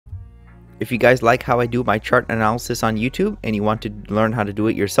If you guys like how I do my chart analysis on YouTube and you want to learn how to do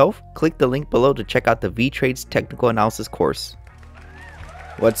it yourself, click the link below to check out the Vee Trades technical analysis course.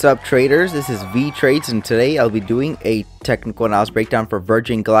 What's up traders, this is Vee Trades and today I'll be doing a technical analysis breakdown for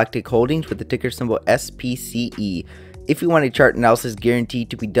Virgin Galactic Holdings with the ticker symbol SPCE. If you want a chart analysis guaranteed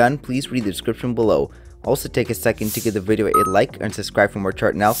to be done, please read the description below. Also take a second to give the video a like and subscribe for more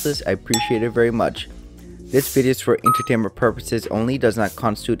chart analysis. I appreciate it very much. This video is for entertainment purposes only, does not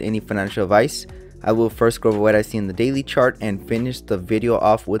constitute any financial advice. I will first go over what I see in the daily chart and finish the video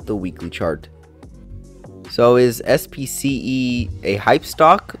off with the weekly chart. So is SPCE a hype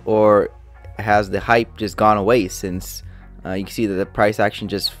stock, or has the hype just gone away since you can see that the price action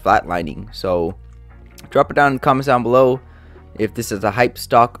just flatlining? So drop it down in the comments down below if this is a hype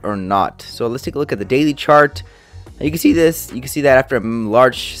stock or not. So let's take a look at the daily chart. You can see this, you can see that after a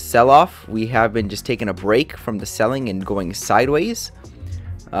large sell-off, we have been just taking a break from the selling and going sideways.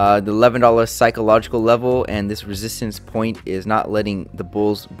 The $11 psychological level and this resistance point is not letting the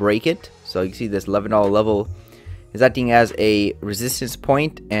bulls break it. So you can see this $11 level is acting as a resistance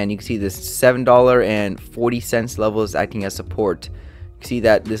point, and you can see this $7.40 level is acting as support. You can see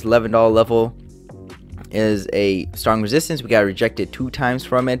that this $11 level is a strong resistance. We got rejected 2 times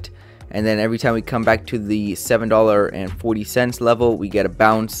from it. And then every time we come back to the $7.40 level, we get a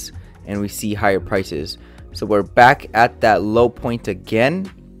bounce and we see higher prices. So we're back at that low point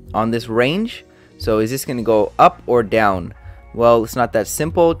again on this range. So is this going to go up or down? Well, it's not that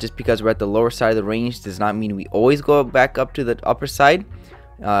simple. Just because we're at the lower side of the range does not mean we always go back up to the upper side.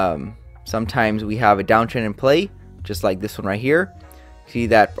 Sometimes we have a downtrend in play, just like this one right here. See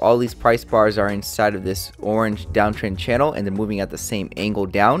that all these price bars are inside of this orange downtrend channel and they're moving at the same angle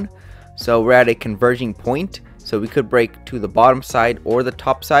down. So we're at a converging point, so we could break to the bottom side or the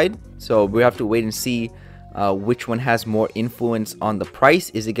top side. So we have to wait and see which one has more influence on the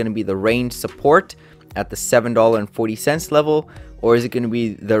price. Is it going to be the range support at the $7.40 level, or is it going to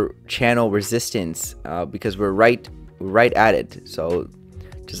be the channel resistance? Because we're right at it. So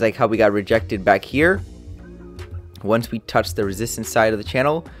just like how we got rejected back here, once we touch the resistance side of the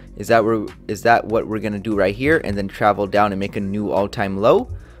channel, is that what we're going to do right here and then travel down and make a new all-time low?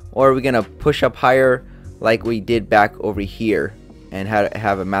 Or are we going to push up higher like we did back over here and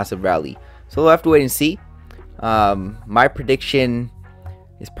have a massive rally? So we'll have to wait and see. My prediction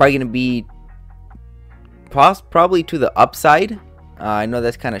is probably going to be probably to the upside. I know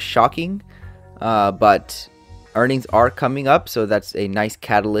that's kind of shocking, but earnings are coming up, so that's a nice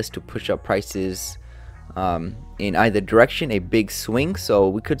catalyst to push up prices in either direction, a big swing. So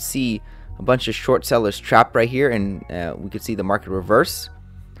we could see a bunch of short sellers trapped right here, and we could see the market reverse.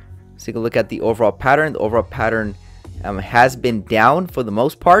 Let's take a look at the overall pattern. The overall pattern has been down for the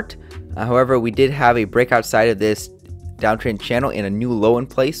most part. However, we did have a breakout side of this downtrend channel in a new low in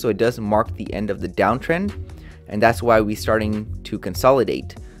place, so it does mark the end of the downtrend, and that's why we're starting to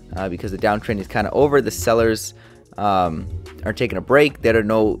consolidate, because the downtrend is kind of over. The sellers are taking a break. They don't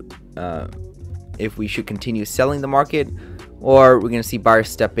know if we should continue selling the market or we're going to see buyers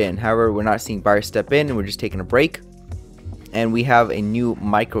step in. However, we're not seeing buyers step in, and we're just taking a break. And we have a new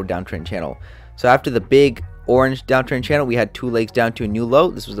micro downtrend channel. So after the big orange downtrend channel, we had 2 legs down to a new low.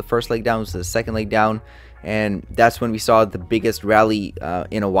 This was the first leg down, this was the second leg down, and that's when we saw the biggest rally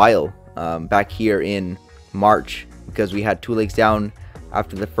in a while, back here in March, because we had 2 legs down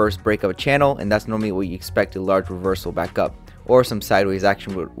after the first break of a channel, and that's normally what you expect, a large reversal back up or some sideways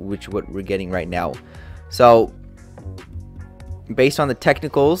action, which what we're getting right now. So based on the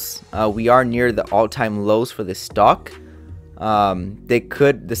technicals, we are near the all-time lows for this stock.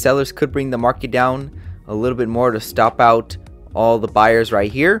 The sellers could bring the market down a little bit more to stop out all the buyers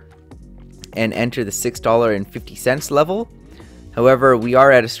right here and enter the $6.50 level. However, we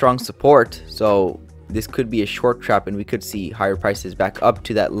are at a strong support, so this could be a short trap and we could see higher prices back up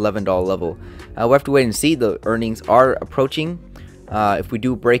to that $11 level. We'll have to wait and see. The earnings are approaching. If we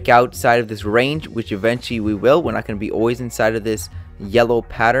do break outside of this range, which eventually we will, we're not going to be always inside of this yellow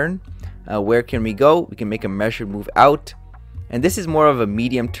pattern. Where can we go? We can make a measured move out. And this is more of a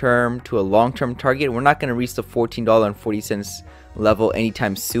medium term to a long term target. We're not going to reach the $14.40 level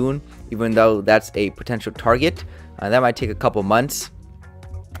anytime soon, even though that's a potential target. That might take a couple months.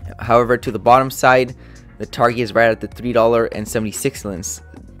 However, to the bottom side, the target is right at the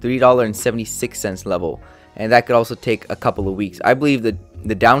 $3.76 level. And that could also take a couple of weeks. I believe that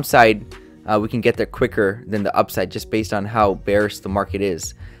the downside, we can get there quicker than the upside just based on how bearish the market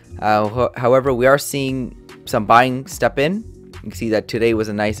is. However, we are seeing some buying step in. You can see that today was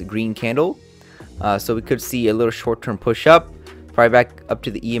a nice green candle. So we could see a little short-term push up, probably back up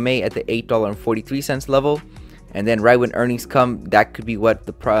to the EMA at the $8.43 level. and then right when earnings come, that could be what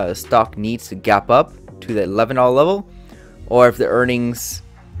the stock needs to gap up to the $11 level. Or if the earnings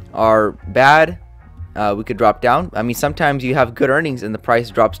are bad, we could drop down. I mean, sometimes you have good earnings and the price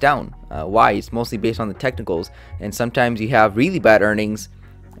drops down. Why? It's mostly based on the technicals. And sometimes you have really bad earnings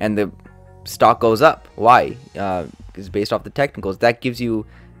and the stock goes up. Why? It's based off the technicals. That gives you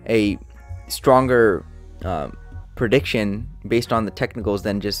a stronger prediction based on the technicals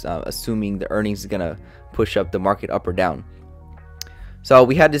than just assuming the earnings is gonna push up the market up or down. So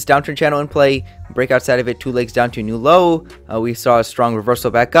we had this downtrend channel in play, break outside of it, 2 legs down to a new low. We saw a strong reversal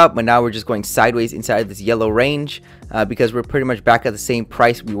back up, but now we're just going sideways inside this yellow range because we're pretty much back at the same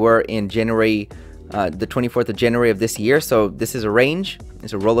price we were in January, the 24th of January of this year. So this is a range.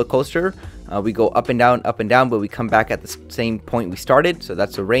 It's a roller coaster. We go up and down, but we come back at the same point we started. So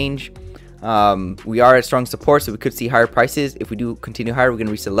that's a range. We are at strong support, so we could see higher prices. If we do continue higher, we're going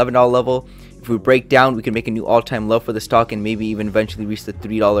to reach the $11 level. If we break down, we can make a new all-time low for the stock and maybe even eventually reach the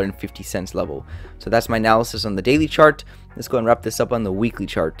 $3.50 level. So that's my analysis on the daily chart. Let's go and wrap this up on the weekly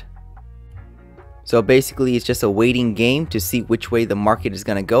chart. So basically, it's just a waiting game to see which way the market is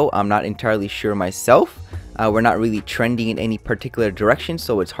going to go. I'm not entirely sure myself. We're not really trending in any particular direction,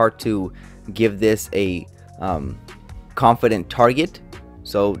 so it's hard to give this a confident target.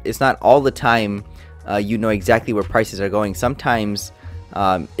 So it's not all the time you know exactly where prices are going. Sometimes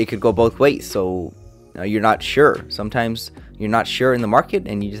it could go both ways, so you're not sure. Sometimes you're not sure in the market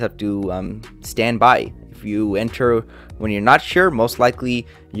and you just have to stand by. If you enter when you're not sure, most likely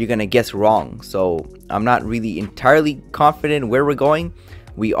you're gonna guess wrong. So I'm not really entirely confident where we're going.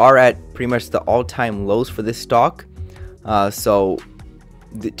 We are at pretty much the all-time lows for this stock, so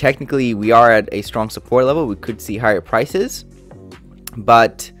technically we are at a strong support level. We could see higher prices,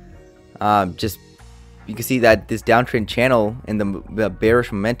 but just you can see that this downtrend channel and the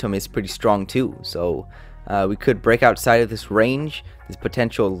bearish momentum is pretty strong too. So we could break outside of this range, this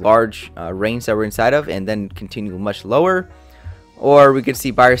potential large range that we're inside of, and then continue much lower. Or we could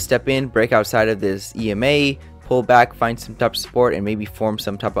see buyers step in, break outside of this EMA, pull back, find some type of support, and maybe form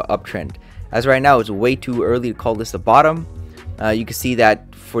some type of uptrend. As right now, it's way too early to call this a bottom. You can see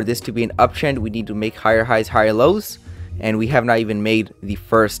that for this to be an uptrend, we need to make higher highs, higher lows, and we have not even made the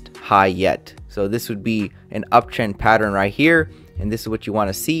first high yet. So this would be an uptrend pattern right here, and this is what you want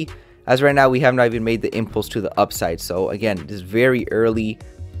to see. As right now, we have not even made the impulse to the upside. So again, it is very early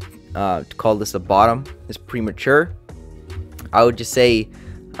to call this a bottom. It's premature. I would just say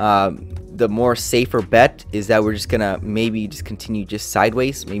the more safer bet is that we're just gonna maybe just continue just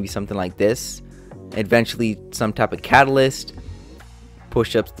sideways, maybe something like this. Eventually, some type of catalyst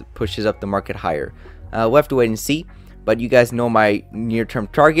pushes up the market higher. We'll have to wait and see. But you guys know my near-term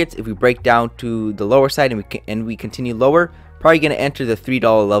targets. If we break down to the lower side and we continue lower, probably going to enter the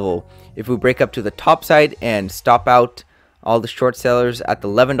 $3 level. If we break up to the top side and stop out all the short sellers at the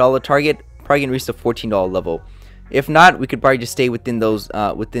 $11 target, probably going to reach the $14 level. If not, we could probably just stay within those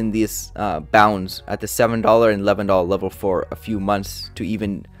these bounds at the $7 and $11 level for a few months to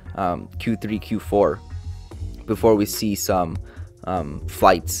even Q3, Q4 before we see some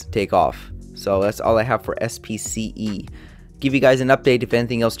flights take off. So that's all I have for SPCE. Give you guys an update if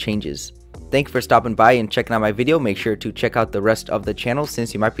anything else changes. Thank you for stopping by and checking out my video. Make sure to check out the rest of the channel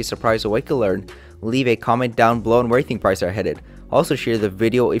since you might be surprised or what you can learn. Leave a comment down below on where you think prices are headed. Also share the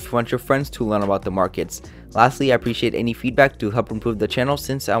video if you want your friends to learn about the markets. Lastly, I appreciate any feedback to help improve the channel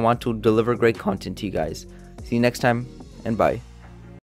since I want to deliver great content to you guys. See you next time and bye.